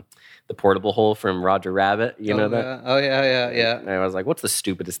from the portable hole from Roger Rabbit. You know that? Oh yeah. And I was like, what's the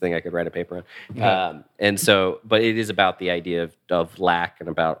stupidest thing I could write a paper on? Yeah. And so, but it is about the idea of lack and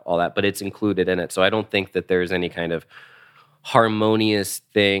about all that, but it's included in it. So I don't think that there's any kind of harmonious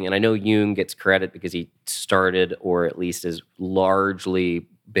thing. And I know Jung gets credit because he started, or at least has largely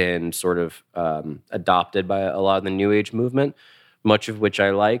been sort of adopted by a lot of the New Age movement, much of which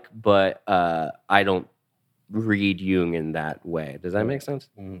I like, but I don't read Jung in that way. Does that make sense?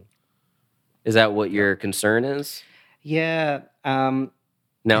 Mm. Is that what your concern is? Yeah.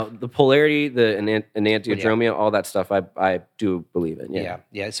 Now, the polarity, the enantiodromia, all that stuff, I do believe in.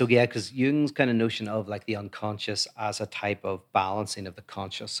 Yeah. So because Jung's kind of notion of like the unconscious as a type of balancing of the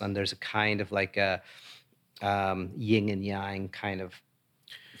conscious, and there's a kind of like a yin and yang kind of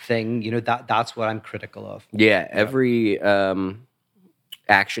thing. That's what I'm critical of. Yeah. Every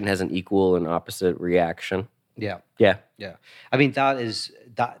action has an equal and opposite reaction. Yeah. Yeah. I mean, there's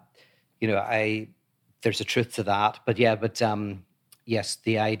a truth to that, but yes,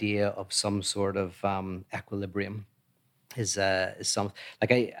 the idea of some sort of equilibrium is some like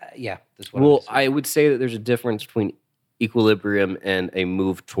that's what. Well, I would say that there's a difference between equilibrium and a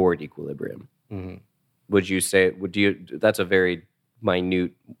move toward equilibrium. Mm-hmm. Would you say? Would you? That's a very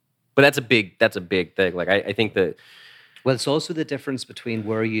minute, but that's a big thing. Like I think that. Well, it's also the difference between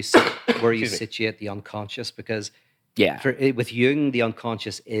where you situate the unconscious, because with Jung, the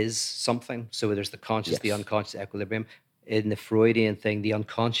unconscious is something. So there's the conscious, the unconscious equilibrium. In the Freudian thing, the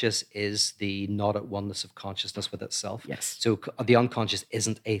unconscious is the not at oneness of consciousness with itself. Yes. So the unconscious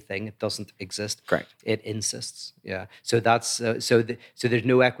isn't a thing; it doesn't exist. Correct. It insists. Yeah. So that's so there's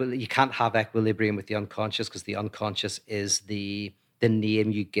no you can't have equilibrium with the unconscious, because the unconscious is the name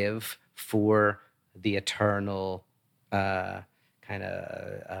you give for the eternal kind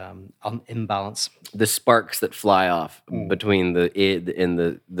of imbalance. The sparks that fly off between the id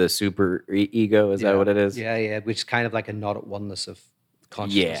and the super ego, is that what it is? Yeah, which is kind of like a not at oneness of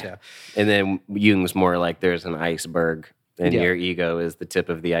consciousness. Yeah. And then Jung's more like there's an iceberg, and your ego is the tip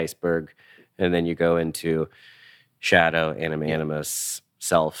of the iceberg, and then you go into shadow, animus,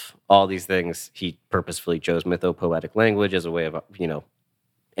 self, all these things. He purposefully chose mythopoetic language as a way of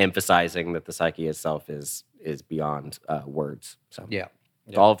emphasizing that the psyche itself is beyond words. So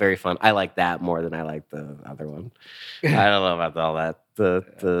it's all very fun. I like that more than I like the other one. I don't know about all that.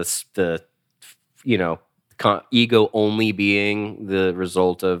 The ego only being the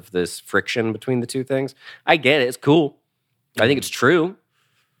result of this friction between the two things. I get it. It's cool. I think it's true.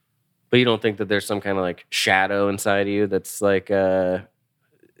 But you don't think that there's some kind of like shadow inside of you that's like, when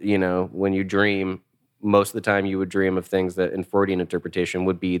you dream, most of the time you would dream of things that in Freudian interpretation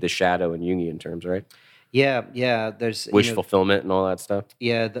would be the shadow in Jungian terms, right? Yeah. There's wish fulfillment and all that stuff.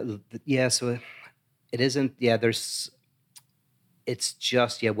 Yeah, So it isn't. Yeah, it's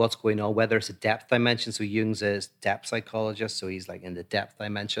just what's going on. Whether it's a depth dimension, so Jung's a depth psychologist, so he's like in the depth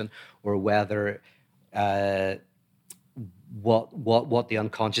dimension, or whether what the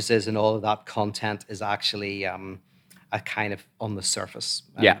unconscious is and all of that content is actually a kind of on the surface.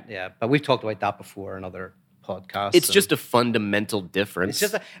 Yeah. But we've talked about that before in other podcasts. It's just a fundamental difference.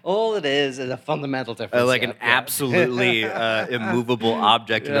 It's just all it is a fundamental difference. Like an absolutely immovable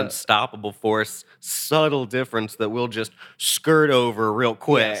object, an unstoppable force, subtle difference that we'll just skirt over real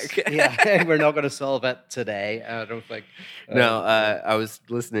quick. Yes. Yeah, we're not going to solve it today, I don't think. No, I was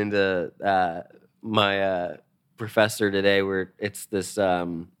listening to my professor today where it's this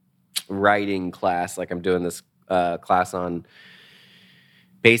writing class. Like I'm doing this class on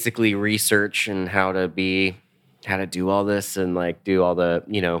basically research and how to do all this and like do all the,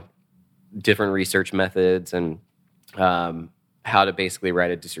 different research methods and how to basically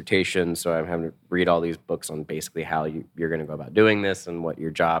write a dissertation. So I'm having to read all these books on basically how you're going to go about doing this and what your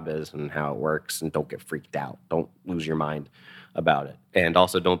job is and how it works, and don't get freaked out. Don't lose your mind about it. And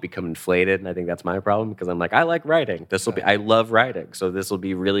also don't become inflated. And I think that's my problem, because I'm like, I like writing. I love writing. So this will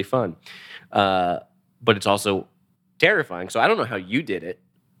be really fun. But it's also terrifying. So I don't know how you did it.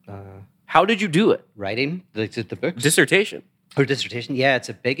 How did you do it? Writing the books? Dissertation. Yeah, it's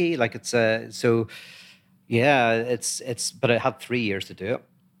a biggie. Like it's but I had 3 years to do it.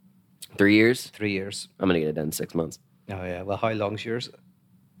 3 years? 3 years. I'm going to get it done in 6 months. Oh, yeah. Well, how long's yours?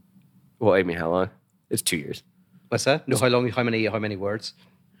 Well, I mean, how long? It's 2 years. What's that? No, how long? How many words?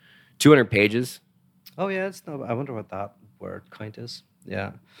 200 pages. Oh, yeah. It's no. I wonder what that word count is.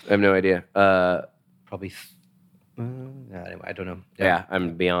 Yeah. I have no idea. Probably. Anyway, I don't know. Yeah,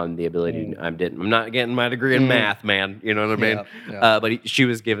 I'm beyond the ability. I'm not getting my degree in math, man. You know what I mean? Yeah. But she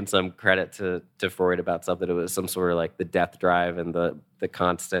was giving some credit to Freud about something. It was some sort of like the death drive and the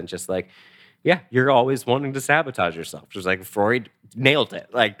constant, just like Yeah, you're always wanting to sabotage yourself. Just like Freud nailed it.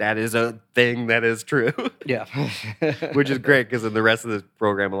 Like that is a thing that is true. Yeah. Which is great because in the rest of the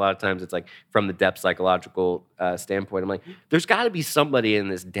program, a lot of times it's like from the depth psychological standpoint, I'm like, there's got to be somebody in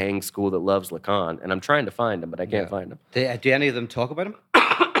this dang school that loves Lacan, and I'm trying to find him, but I can't find him. Do any of them talk about him?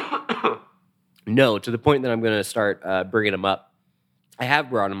 No, to the point that I'm going to start bringing him up. I have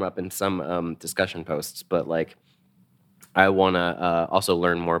brought him up in some discussion posts, but like I want to also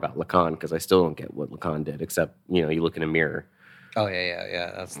learn more about Lacan because I still don't get what Lacan did, except, you look in a mirror. Oh,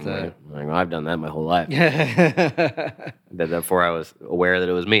 yeah. That's the... Like, I've done that my whole life. Did that before I was aware that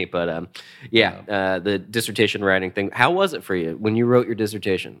it was me. But, the dissertation writing thing. How was it for you when you wrote your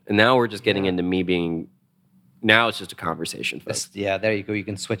dissertation? And now we're just getting into me being... Now it's just a conversation, folks. Yeah, there you go. You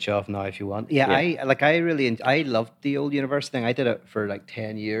can switch off now if you want. Yeah. I loved the old university thing. I did it for like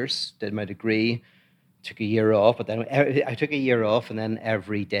 10 years, did my degree, took a year off, but then I took a year off and then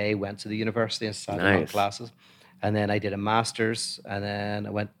every day went to the university and sat in classes. And then I did a master's and then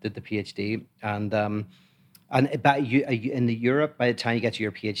I did the PhD. And in Europe, by the time you get to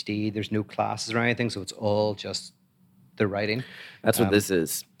your PhD, there's no classes or anything. So it's all just the writing. That's what this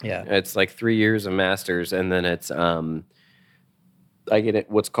is. Yeah. It's like 3 years of master's and then it's, I get it,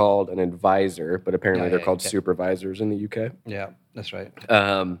 what's called an advisor, but apparently they're called supervisors in the UK. Yeah, that's right.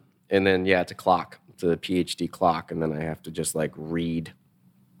 And then, it's a clock. It's a PhD clock. And then I have to just like read.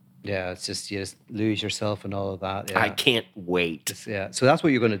 Yeah, it's just, you just lose yourself and all of that. Yeah. I can't wait. So that's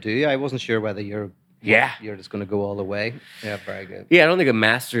what you're going to do. I wasn't sure whether you're just going to go all the way. Yeah, very good. Yeah, I don't think a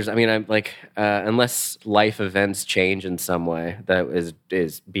master's, I'm like, unless life events change in some way, that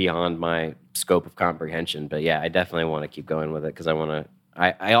is beyond my scope of comprehension. But yeah, I definitely want to keep going with it because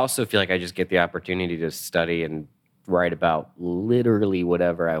I also feel like I just get the opportunity to study and write about literally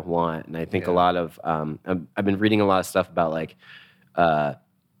whatever I want. And I think a lot of, I've been reading a lot of stuff about like,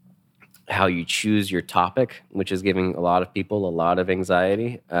 how you choose your topic, which is giving a lot of people a lot of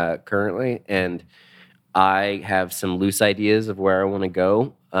anxiety currently. And I have some loose ideas of where I want to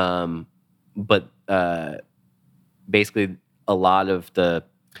go. But basically a lot of the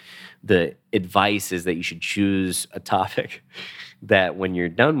advice is that you should choose a topic that when you're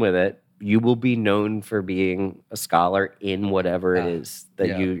done with it, you will be known for being a scholar in whatever it is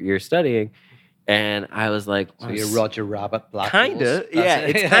that you're studying. And I was like, so you're Roger Rabbit, Black kinda, holes.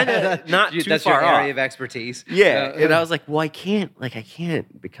 It's kind of not too that's far your off. area of expertise. Yeah, and I was like, well, I can't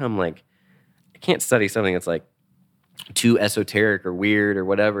become like, I can't study something that's like too esoteric or weird or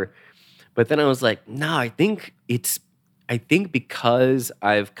whatever. But then I was like, no, I think because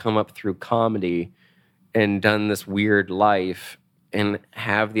I've come up through comedy and done this weird life and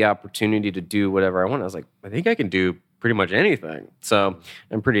have the opportunity to do whatever I want, I was like, I think I can do pretty much anything. So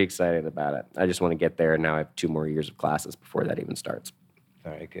I'm pretty excited about it. I just want to get there, and now I have 2 more years of classes before that even starts.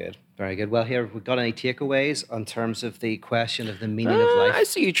 Very good. Very good. Well, here, have we got any takeaways in terms of the question of the meaning of life? I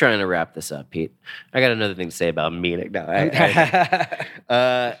see you trying to wrap this up, Pete. I got another thing to say about meaning. No,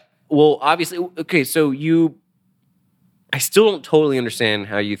 well, obviously, okay, so I still don't totally understand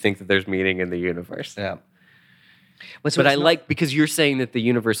how you think that there's meaning in the universe. Yeah. But I like, because you're saying that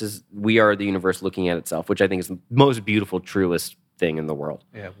we are the universe looking at itself, which I think is the most beautiful, truest thing in the world.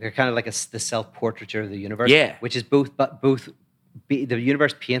 Yeah, we're kind of like the self-portraiture of the universe. Yeah. Which is both the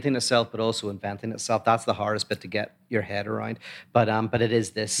universe painting itself, but also inventing itself. That's the hardest bit to get your head around. But it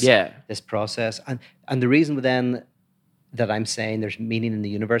is this process. And the reason then that I'm saying there's meaning in the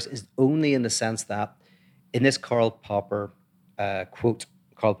universe is only in the sense that in this Karl Popper quote,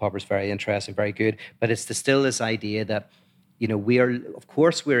 Karl Popper's very interesting, very good, but it's still this idea that, of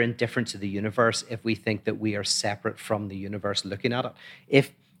course we're indifferent to the universe if we think that we are separate from the universe looking at it.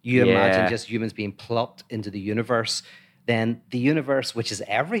 If you imagine just humans being plopped into the universe, then the universe, which is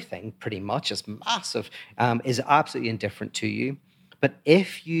everything pretty much, is massive, is absolutely indifferent to you. But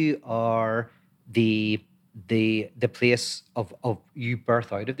if you are the place of you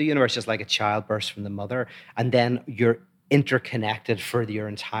birth out of the universe, just like a child bursts from the mother, and then you're interconnected for your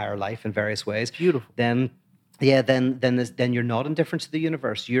entire life in various ways. Beautiful. Then you're not indifferent to the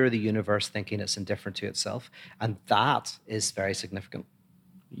universe. You're the universe thinking it's indifferent to itself, and that is very significant.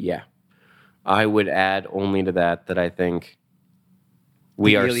 Yeah, I would add only to that I think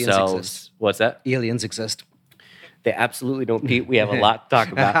we ourselves. Exist. What's that? Aliens exist. They absolutely don't, Pete. We have a lot to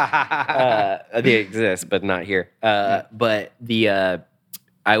talk about. They exist, but not here. But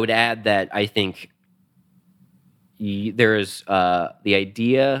I would add that I think there is the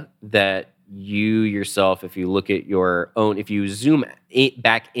idea that you yourself, if you look at your own, if you zoom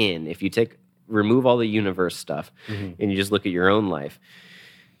back in, if you remove all the universe stuff and you just look at your own life,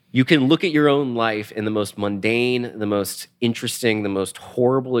 you can look at your own life in the most mundane, the most interesting, the most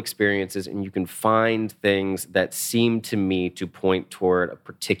horrible experiences, and you can find things that seem to me to point toward a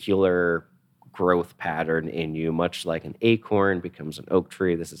particular growth pattern in you, much like an acorn becomes an oak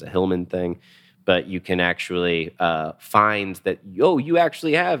tree. This is a Hillman thing. But you can actually find that, you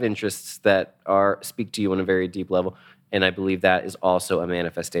actually have interests that speak to you on a very deep level. And I believe that is also a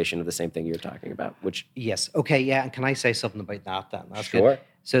manifestation of the same thing you're talking about, which... Yes. Okay, yeah. And can I say something about that then? That's sure. Good.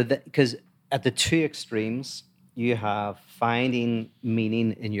 So, because at the two extremes, you have finding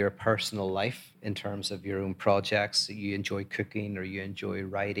meaning in your personal life in terms of your own projects. You enjoy cooking, or you enjoy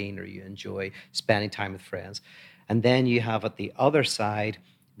writing, or you enjoy spending time with friends. And then you have at the other side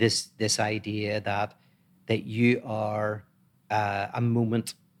this idea that you are a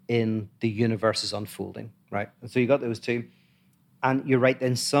moment in the universe is unfolding, right? And so you got those two. And you're right,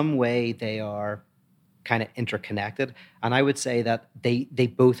 in some way they are kind of interconnected. And I would say that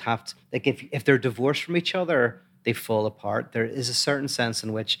they both have to, like if they're divorced from each other, they fall apart. There is a certain sense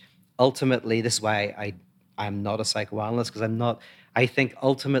in which ultimately, this is why I'm not a psychoanalyst, because I think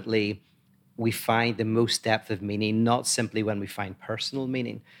ultimately we find the most depth of meaning, not simply when we find personal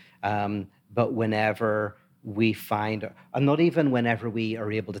meaning, but whenever we find, and not even whenever we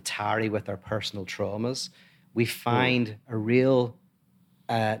are able to tarry with our personal traumas, we find a real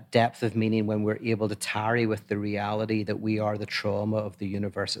depth of meaning when we're able to tarry with the reality that we are the trauma of the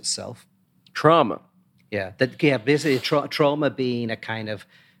universe itself. Trauma. Yeah, basically trauma being a kind of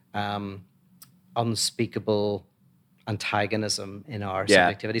unspeakable antagonism in our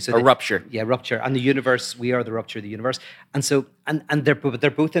subjectivity. So a rupture. Yeah, rupture. And the universe, we are the rupture of the universe. And so, and they're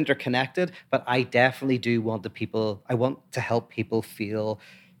both interconnected, but I definitely do want I want to help people feel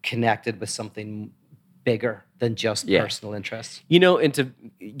connected with something bigger than just personal interests. And to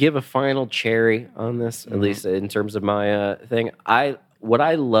give a final cherry on this, at least in terms of my thing, what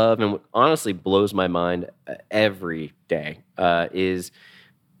I love and what honestly blows my mind every day is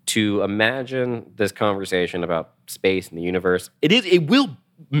to imagine this conversation about space and the universe. It will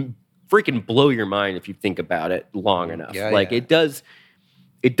freaking blow your mind if you think about it long enough. It does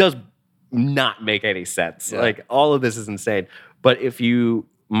not make any sense. Yeah. Like, all of this is insane. But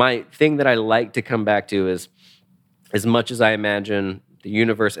my thing that I like to come back to is, as much as I imagine the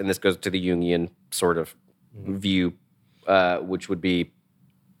universe, and this goes to the Jungian sort of view, which would be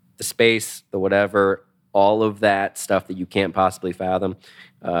the space, the whatever, all of that stuff that you can't possibly fathom,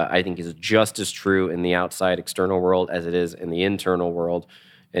 I think is just as true in the outside external world as it is in the internal world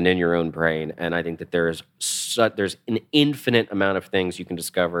and in your own brain. And I think that there's an infinite amount of things you can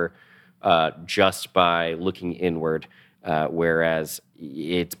discover just by looking inward, whereas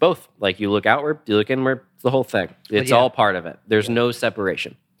it's both. Like, you look outward, you look inward, it's the whole thing. It's all part of it. There's no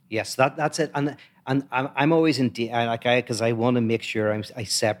separation. Yes, that's it. And I'm always because I want to make sure I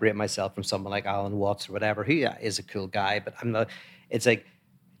separate myself from someone like Alan Watts or whatever, who is a cool guy, but I'm not. It's like,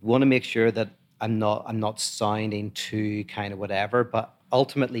 want to make sure that I'm not sounding too kind of whatever. But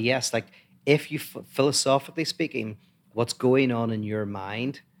ultimately, yes, like, if you philosophically speaking, what's going on in your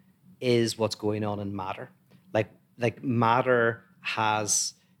mind is what's going on in matter. Like matter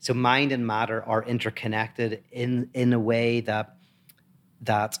so mind and matter are interconnected in a way that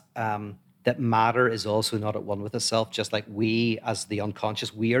matter is also not at one with itself, just like we, as the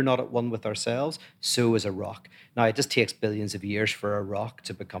unconscious, we are not at one with ourselves, so is a rock. Now, it just takes billions of years for a rock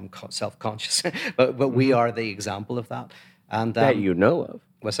to become self-conscious, but we are the example of that. And that you know of.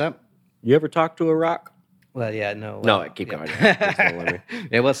 What's that? You ever talk to a rock? Well, yeah, no. No, keep going.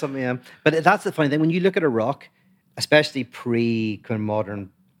 Yeah, well, something. But that's the funny thing. When you look at a rock, especially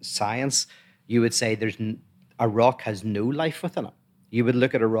pre-modern science, you would say a rock has no life within it. You would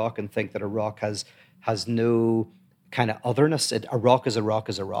look at a rock and think that a rock has no kind of otherness. A rock is a rock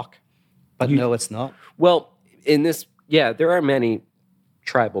is a rock. But no, it's not. Well, in this, there are many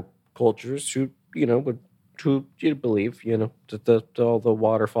tribal cultures who believe, that all the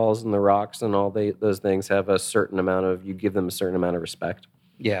waterfalls and the rocks and all those things have a certain amount of, you give them a certain amount of respect.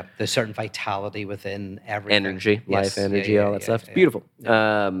 Yeah, there's certain vitality within everything. Energy, life energy, all that stuff. It's beautiful.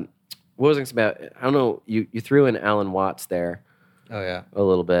 Yeah. What was it about? I don't know, you threw in Alan Watts there. Oh, yeah. A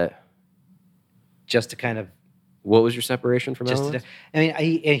little bit. Just to kind of... What was your separation from Alan Watts? I mean,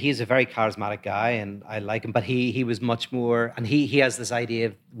 he's a very charismatic guy, and I like him, but he was much more... And he has this idea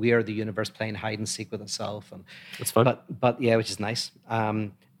of we are the universe playing hide and seek with itself. And that's fun. But yeah, which is nice.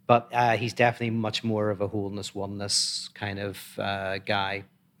 But he's definitely much more of a wholeness, oneness kind of guy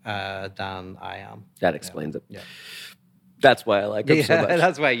than I am. That explains it. Yeah. That's why I like him so much.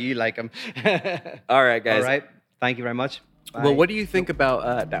 That's why you like him. All right, guys. All right. Thank you very much. Bye. Well, what do you think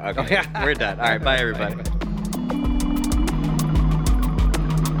about... no, okay. We're done. All right, bye, everybody. Bye.